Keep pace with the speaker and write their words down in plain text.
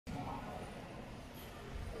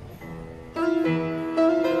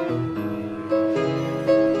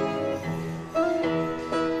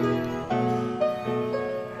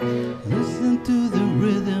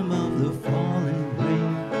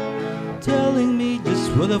telling me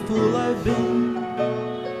just what a fool I've been.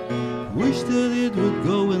 Wish that it would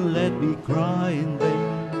go and let me cry in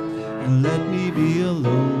vain, and let me be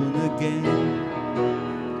alone again.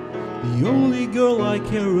 The only girl I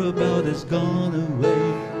care about has gone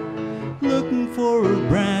away, looking for a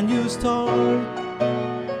brand new start.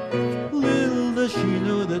 Little does she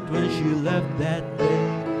know that when she left that day,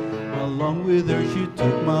 along with her she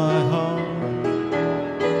took my heart.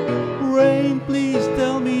 Rain, please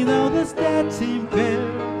tell me now, does that seem fair?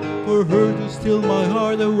 For her to steal my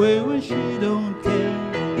heart away when she don't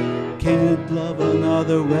care. Can't love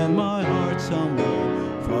another when my heart's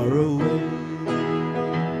somewhere far away.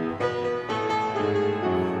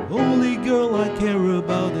 Only girl I care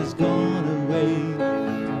about has gone away,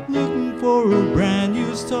 looking for a brand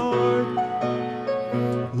new start.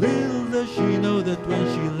 Little does she know that when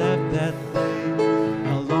she left that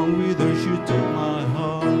day, along with her she took my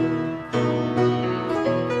heart.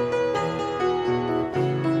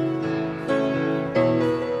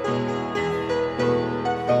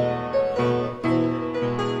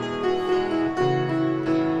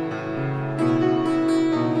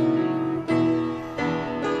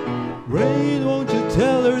 Rain, won't you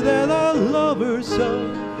tell her that I love her so?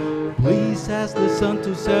 Please ask the sun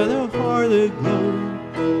to set her heart aglow.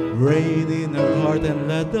 Rain in her heart and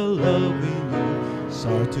let the love we knew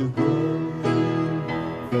start to grow.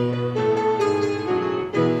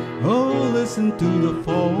 Oh, listen to the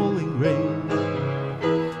falling rain.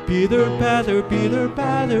 Pitter patter,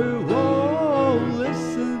 whoa.